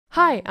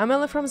Hi, I'm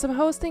Ella from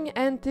ZAP-Hosting,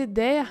 and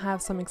today I have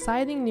some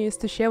exciting news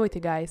to share with you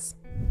guys.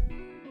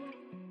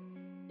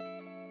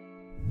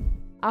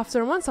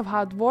 After months of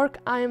hard work,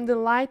 I am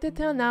delighted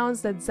to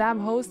announce that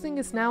ZAP-Hosting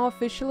is now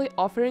officially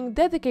offering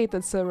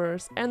dedicated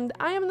servers, and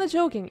I am not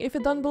joking. If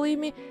you don't believe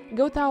me,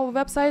 go to our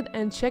website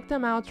and check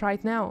them out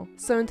right now.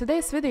 So in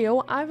today's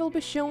video, I will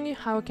be showing you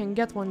how you can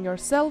get one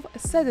yourself,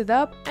 set it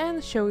up,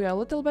 and show you a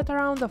little bit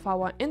around of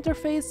our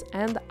interface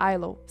and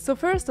ILO. So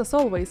first, as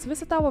always,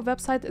 visit our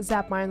website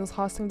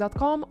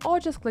zap-hosting.com or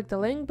just click the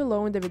link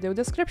below in the video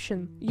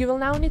description. You will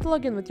now need to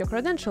log in with your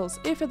credentials.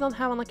 If you don't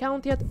have an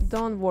account yet,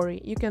 don't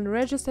worry, you can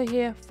register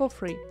here for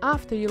free.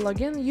 After you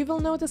log in, you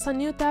will notice a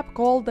new tab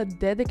called the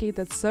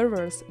Dedicated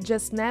Servers.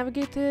 Just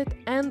navigate to it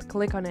and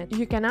click on it.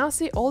 You can now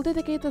see all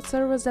dedicated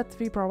servers that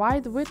we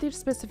provide with its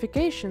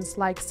specifications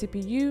like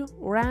CPU,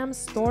 RAM,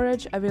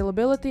 storage,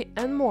 availability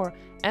and more.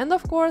 And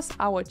of course,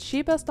 our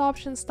cheapest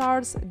option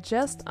starts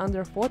just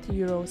under 40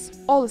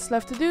 euros. All that's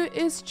left to do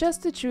is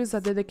just to choose a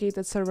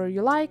dedicated server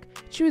you like,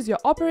 choose your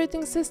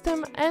operating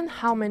system and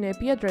how many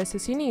IP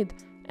addresses you need.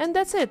 And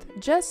that's it,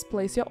 just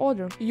place your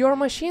order. Your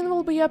machine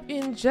will be up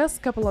in just a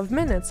couple of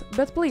minutes,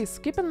 but please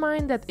keep in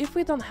mind that if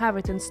we don't have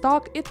it in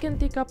stock, it can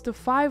take up to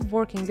 5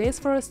 working days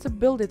for us to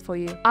build it for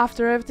you.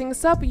 After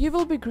everything's up, you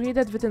will be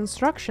greeted with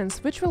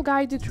instructions which will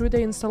guide you through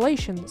the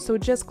installation, so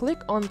just click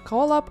on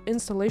Call Up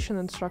Installation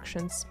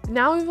Instructions.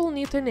 Now you will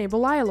need to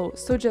enable ILO,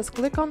 so just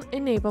click on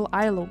Enable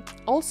ILO.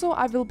 Also,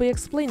 I will be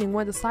explaining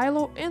what is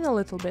ILO in a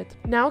little bit.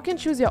 Now you can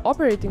choose your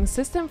operating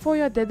system for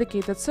your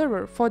dedicated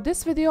server. For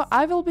this video,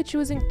 I will be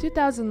choosing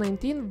 2019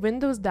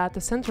 Windows Data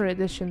Center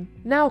Edition.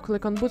 Now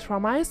click on Boot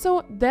from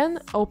ISO, then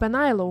open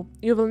ILO.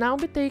 You will now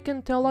be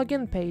taken to a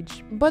login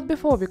page. But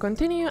before we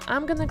continue,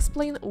 I'm gonna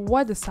explain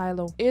what is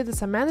ILO. It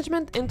is a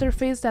management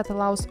interface that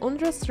allows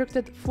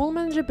unrestricted full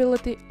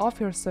manageability of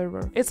your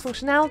server. Its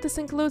functionalities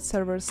include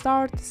server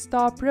start,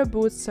 stop,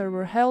 reboot,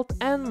 server health,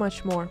 and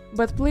much more.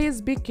 But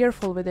please be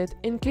careful with it.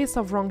 In case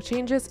of wrong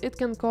changes, it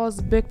can cause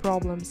big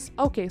problems.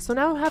 Okay, so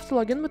now we have to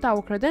log in with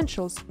our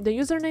credentials. The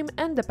username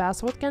and the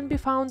password can be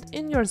found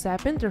in your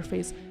ZAP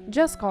interface.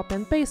 Just copy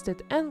and paste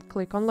it and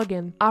click on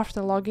login.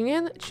 After logging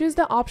in, choose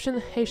the option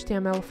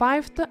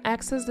HTML5 to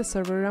access the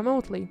server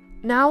remotely.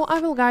 Now I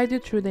will guide you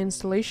through the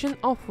installation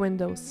of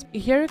Windows.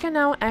 Here you can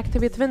now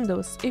activate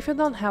Windows. If you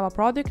don't have a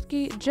product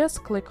key,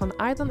 just click on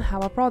I don't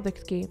have a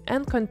product key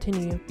and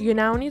continue. You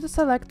now need to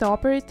select the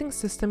operating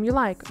system you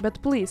like,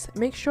 but please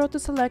make sure to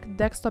select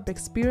Desktop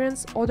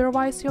Experience,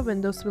 otherwise your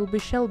Windows will be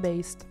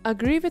shell-based.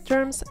 Agree with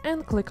terms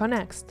and click on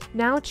Next.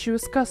 Now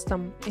choose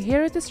Custom.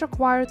 Here it is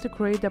required to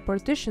create the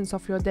partitions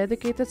of your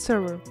dedicated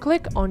server.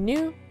 Click on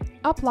New,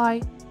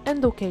 Apply,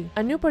 and OK.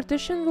 A new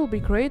partition will be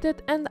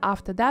created and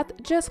after that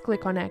just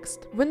click on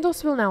Next.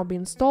 Windows will now be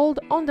installed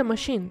on the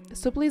machine,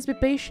 so please be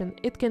patient,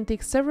 it can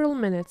take several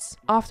minutes.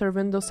 After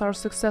Windows are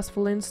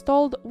successfully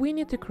installed, we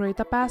need to create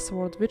a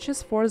password which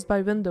is forced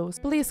by Windows.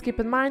 Please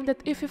keep in mind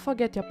that if you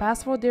forget your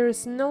password, there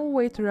is no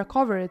way to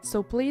recover it,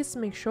 so please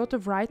make sure to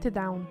write it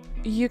down.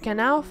 You can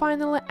now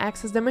finally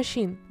access the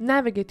machine.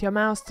 Navigate your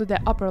mouse to the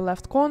upper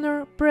left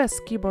corner, press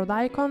keyboard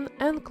icon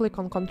and click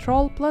on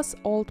Ctrl plus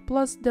Alt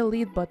plus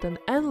Delete button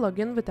and log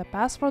in with the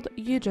password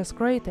you just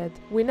created.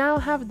 We now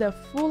have the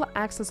full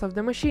access of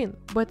the machine,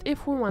 but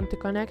if we want to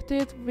connect to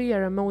it via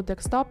remote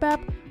desktop app,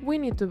 we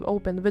need to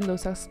open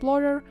Windows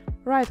Explorer,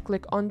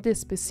 right-click on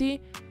this PC,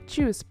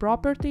 choose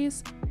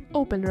Properties,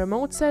 open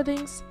Remote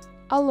Settings,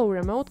 allow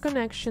remote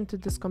connection to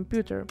this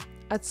computer,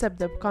 accept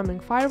the upcoming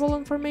firewall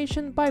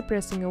information by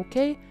pressing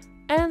OK,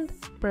 and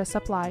press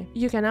Apply.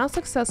 You can now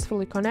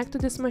successfully connect to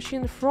this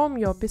machine from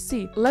your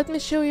PC. Let me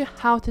show you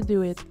how to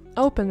do it.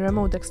 Open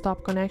Remote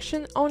Desktop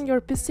Connection on your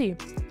PC.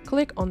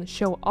 Click on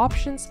Show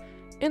Options.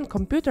 In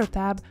Computer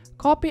tab,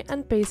 copy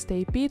and paste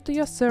the IP to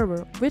your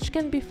server, which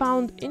can be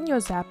found in your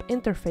ZAP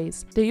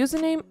interface. The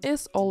username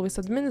is always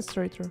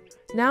administrator.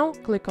 Now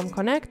click on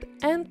Connect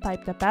and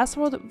type the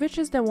password, which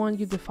is the one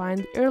you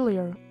defined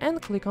earlier,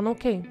 and click on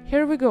OK.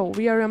 Here we go,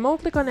 we are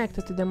remotely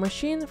connected to the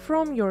machine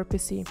from your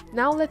PC.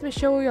 Now let me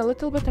show you a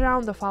little bit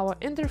around of our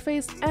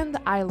interface and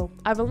the ILO.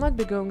 I will not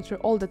be going through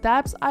all the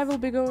tabs, I will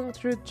be going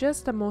through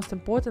just the most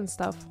important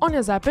stuff. On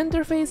your ZAP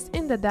interface,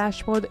 in the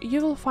dashboard, you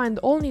will find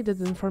all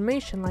needed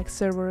information like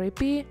server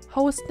IP,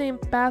 hostname,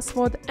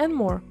 password, and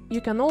more.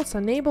 You can also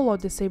enable or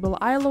disable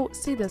ILO,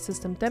 see the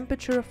system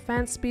temperature,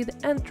 fan speed,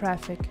 and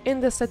traffic. In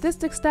the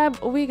Statistics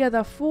tab, we get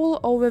a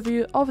full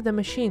overview of the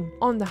machine.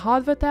 On the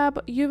Hardware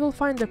tab, you will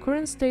find the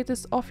current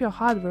status of your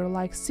hardware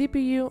like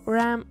CPU,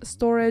 RAM,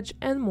 storage,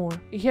 and more.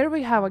 Here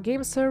we have a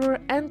Game Server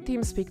and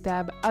TeamSpeak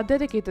tab. A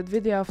dedicated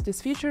video of this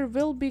feature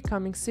will be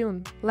coming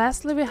soon.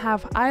 Lastly, we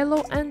have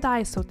ILO and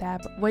ISO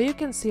tab, where you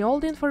can see all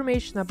the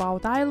information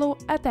about ILO,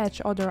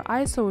 attach other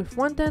ISO if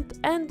wanted,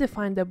 and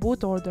define the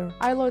boot order.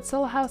 ILO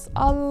itself has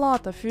a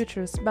lot of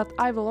features, but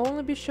I will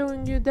only be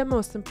showing you the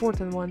most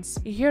important ones.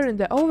 Here in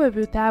the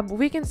Overview tab,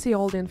 we can see see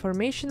all the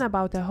information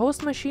about the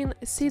host machine,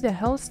 see the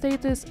health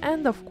status,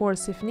 and of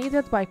course, if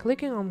needed, by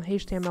clicking on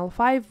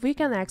HTML5 we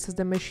can access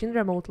the machine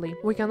remotely.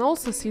 We can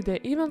also see the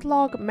event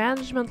log,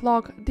 management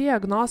log,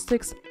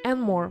 diagnostics, and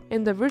more.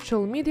 In the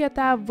virtual media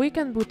tab we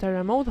can boot a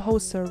remote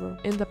host server.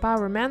 In the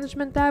power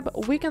management tab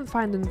we can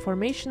find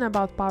information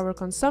about power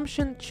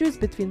consumption, choose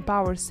between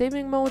power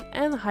saving mode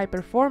and high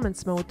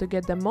performance mode to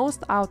get the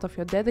most out of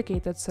your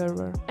dedicated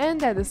server. And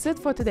that is it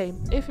for today.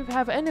 If you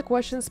have any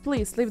questions,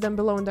 please leave them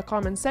below in the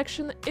comment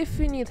section. If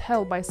you need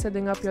help by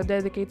setting up your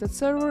dedicated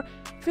server,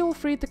 feel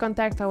free to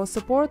contact our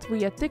support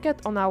via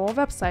ticket on our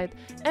website.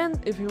 And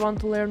if you want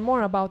to learn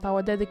more about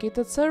our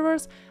dedicated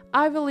servers,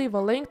 I will leave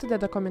a link to the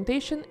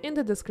documentation in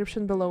the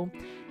description below.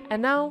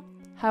 And now,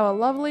 have a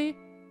lovely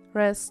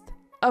rest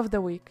of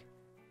the week.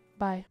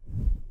 Bye.